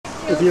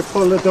If you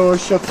pull the door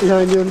shut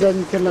behind you and then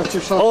you can let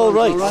your shot. Oh,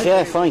 right.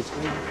 Yeah, fine.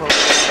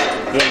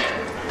 Right.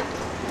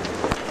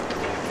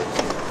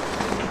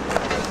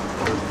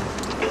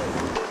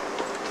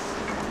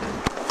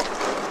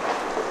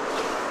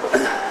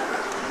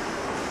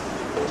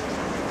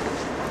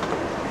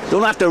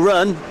 Don't have to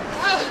run.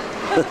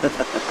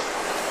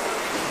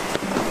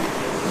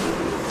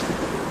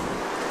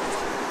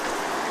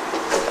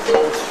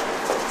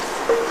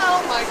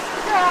 Oh my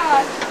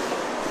God!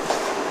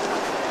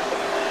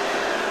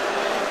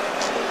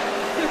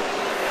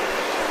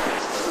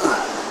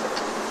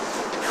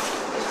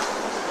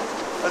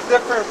 A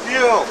different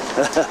view.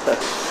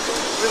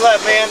 We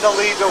let Amanda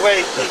lead the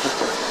way.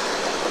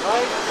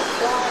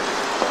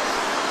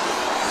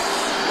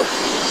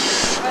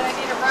 But I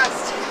need a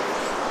rest.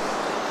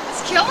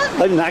 It's killing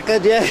me. I'm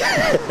knackered, yeah.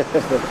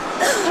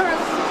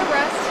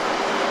 Rest.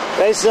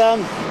 There's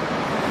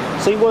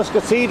St. Wales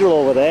Cathedral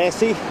over there,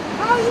 see?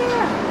 Oh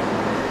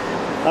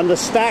yeah. And the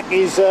stack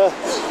is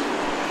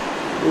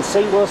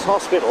St. Wales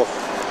Hospital. Oh,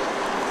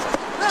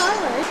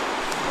 alright.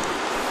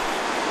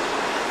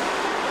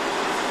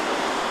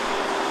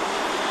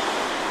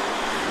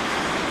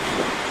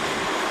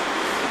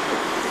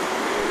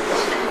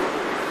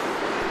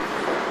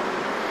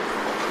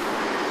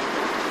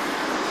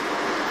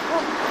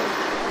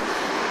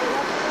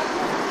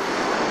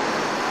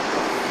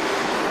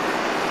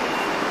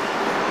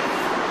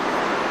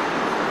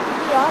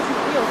 Awesome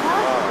view,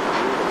 huh?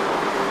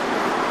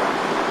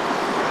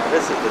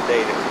 This is the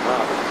day to come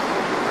up.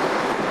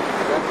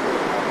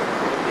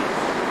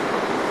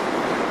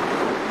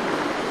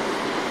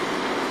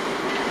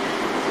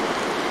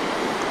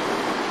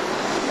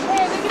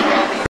 Hey, look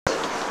at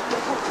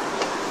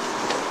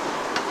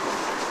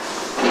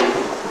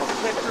A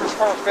picture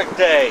perfect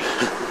day.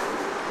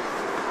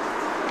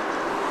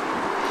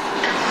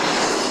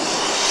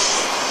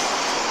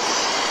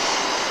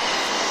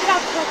 Get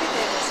out, look at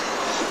this.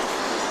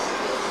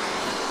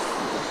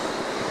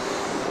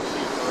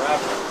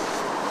 Forever.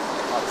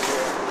 Up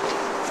here.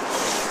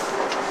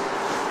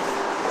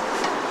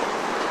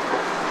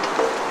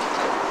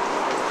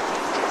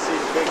 See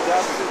the big W.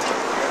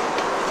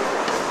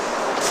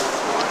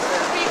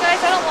 But you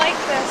guys, I don't like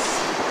this.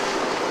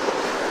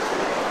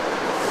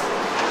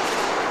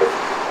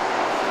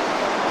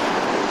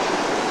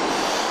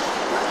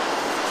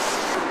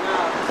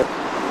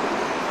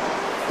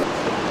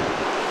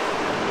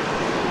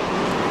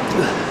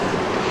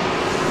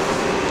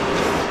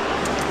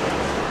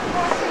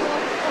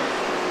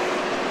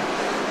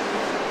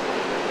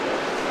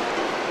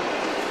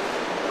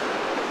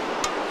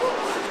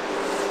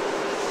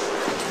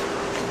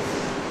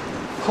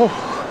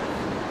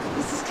 Oh,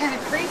 This is kind of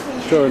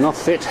creepy. sure, not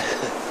fit.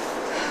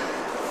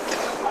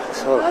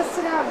 So, Let's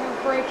sit down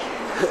and break.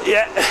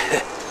 yeah.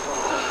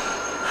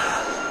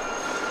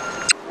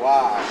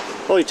 Wow.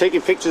 Oh, you're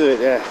taking pictures of it,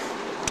 yeah.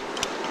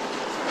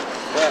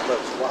 That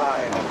looks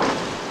wild.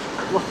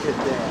 Look at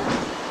that.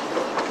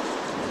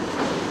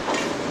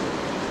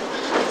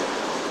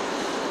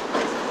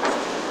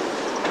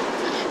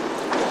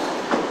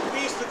 We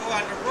used to go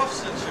on the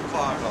roofs in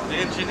Chicago, the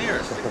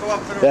engineers. They go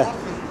up to the Yeah.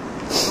 roof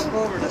and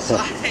look over the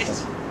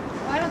sides.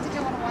 Well, I don't think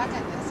I want to walk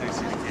on this. I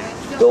don't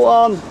like it. Go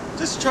on.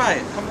 Just try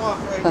it. Come walk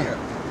right here.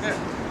 Here.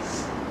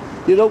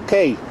 You're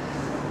okay.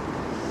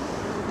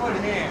 Good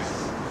hand.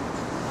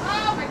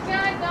 Oh my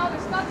God, no,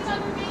 there's nothing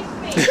underneath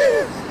me.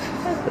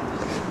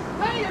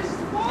 Honey, there's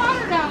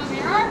water down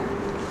there.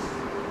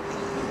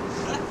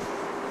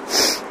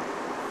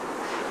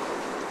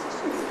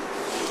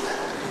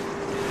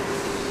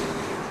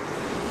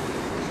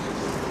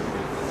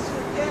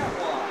 Yeah,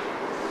 walk.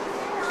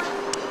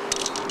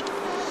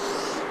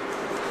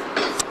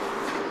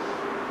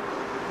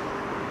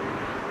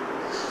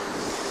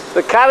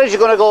 The carriage is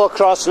going to go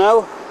across now.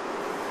 Is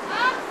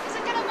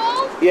it gonna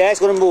move? Yeah, it's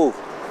going to move.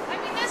 I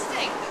mean, this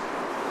thing.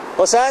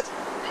 What's that? This is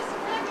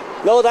not gonna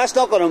move. No, that's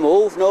not going to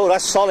move. No,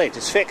 that's solid.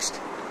 It's fixed.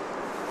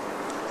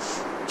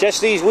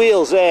 Just these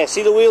wheels there.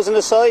 See the wheels on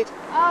the side?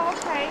 Oh,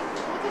 okay.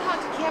 Look at how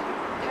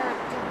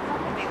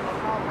they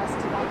look all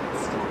rusted up and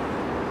stuff.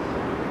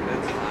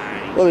 That's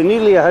fine. Well, they're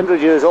nearly 100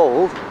 years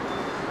old.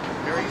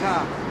 Here we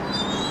come.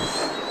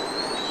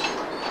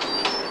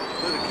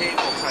 Look at the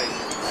cable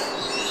tight.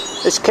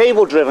 It's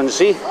cable driven,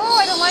 see? Oh,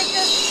 I don't like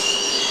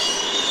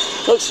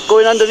this. Looks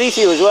going underneath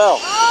you as well.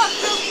 Oh,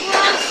 it's so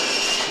gross.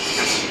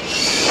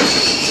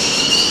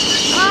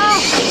 Oh.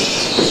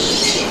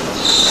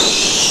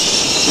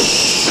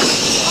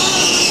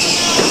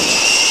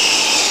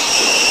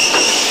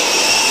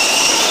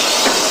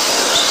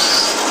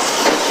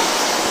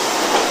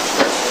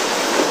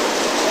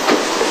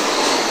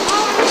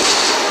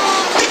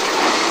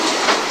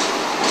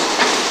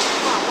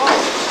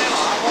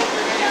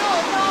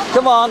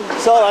 Come on,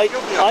 it's all right.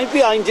 I'm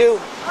behind you.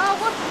 Oh,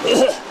 what?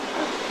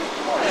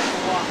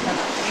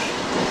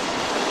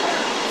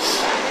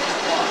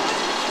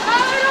 I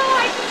don't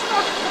like this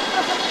stuff.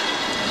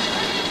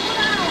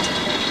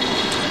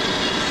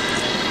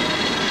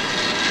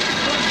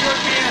 Look at your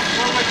hand.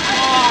 Oh my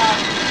God.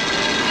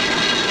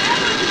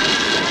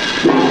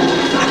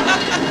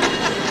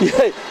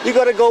 Yeah, You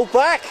got to go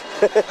back.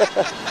 Let me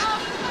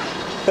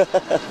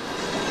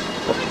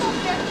go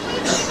back.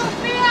 Please, let me go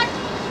back.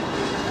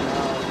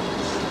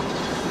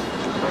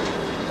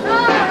 Oh,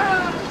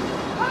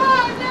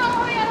 no,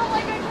 I don't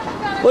like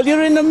it. Well,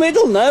 you're in the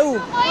middle now. I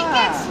don't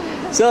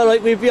like it. It's all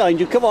right, we're behind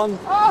you. Come on.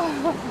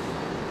 Oh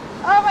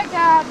my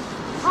God.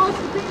 Oh, the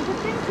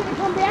thing's gonna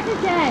come back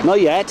again.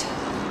 Not yet.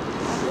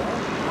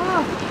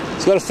 Oh,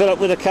 It's got to fill up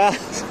with a car.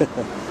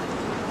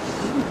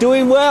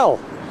 Doing well.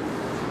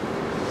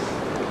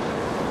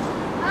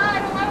 I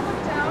don't want to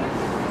look down.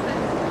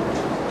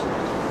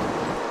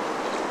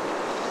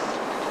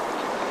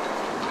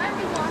 I've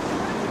been walking.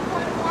 What's the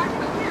point of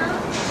walking up here?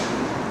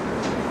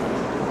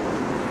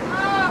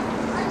 Oh,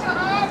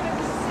 I'm gonna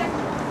be sick.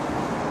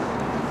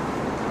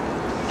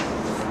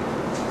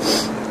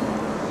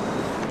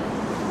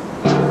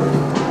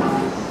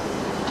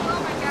 Oh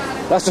my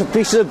God. That's a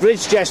piece of the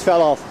bridge just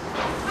fell off. Oh,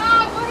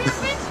 what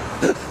happened?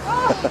 Oh,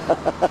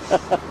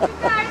 you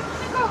guys,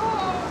 let me go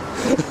home.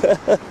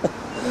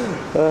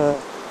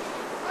 Oh.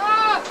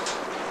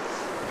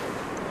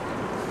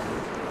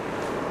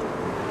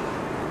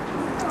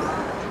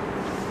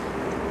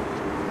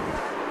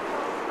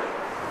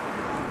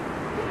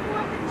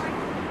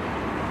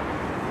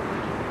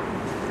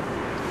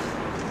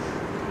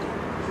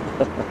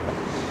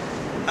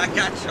 I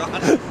got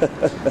Sean.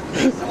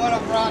 He's the one who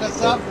brought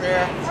us up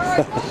here.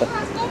 Alright,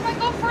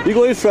 go front. You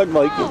go in front,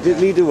 Mike.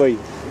 Lead the way.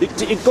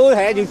 You go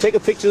ahead. You take a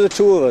picture of the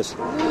two of us.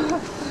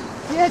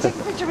 Yeah, take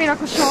a picture of me and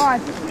Uncle Sean.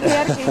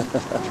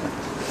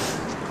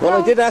 Well,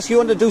 I did ask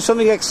you to do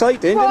something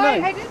exciting, Well,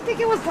 didn't I? I didn't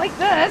think it was like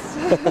this. I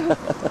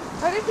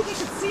didn't think you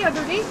could see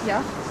underneath you.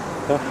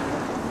 Look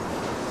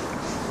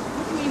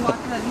at me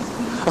walking on these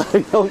feet. I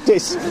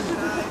noticed.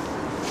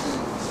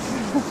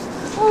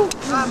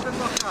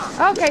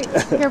 Okay,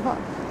 careful.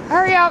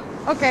 Hurry up.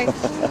 Okay. Oh,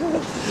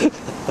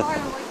 I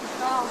don't like this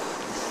dog.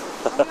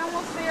 Are we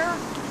almost there?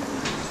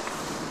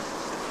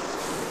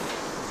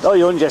 Oh,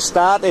 you only just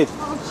started.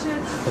 Oh,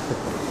 shit.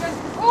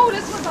 Oh,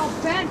 this one's all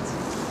bent.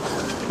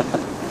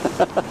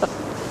 I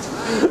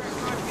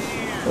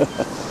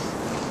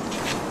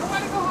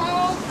want to go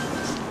home.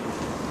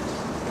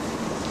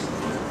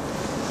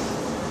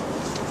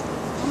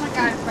 Oh my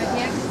God, if my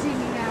dad can see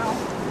me now.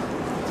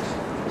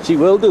 She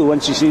will do when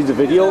she sees the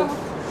video.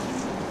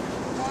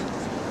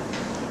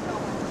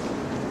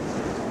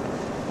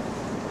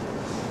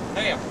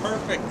 Hey, a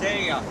perfect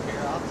day up here,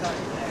 I'll tell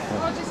you that.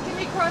 Oh, just get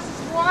me across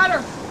this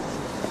water.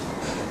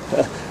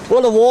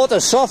 Well, the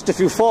water's soft if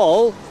you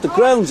fall. The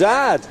ground's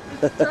hard.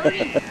 It's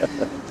dirty.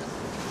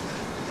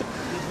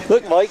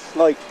 Look,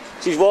 Mike,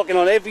 she's walking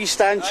on every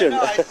stanchion. I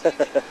know, I see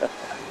it.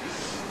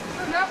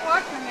 I'm not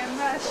walking in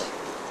mesh.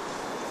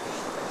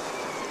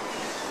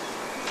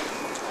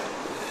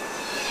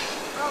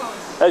 Oh,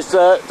 There's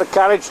the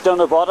carriage down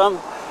the bottom.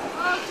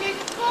 okay,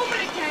 it's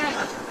moving again.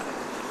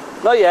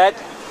 Not yet.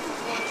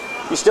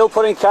 You're still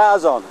putting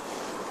cars on.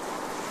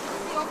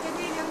 Okay,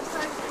 me on the other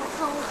side. It's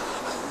cold.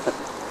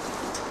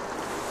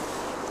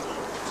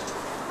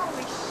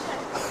 Holy shit.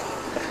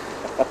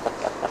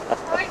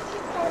 All right,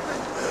 keep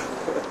moving.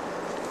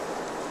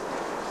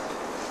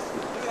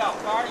 Look how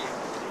far you can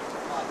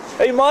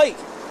see. Hey, Mike,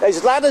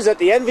 there's ladders at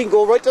the end. We can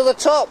go right to the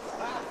top.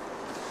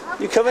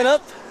 You coming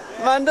up,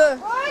 Amanda?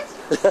 What?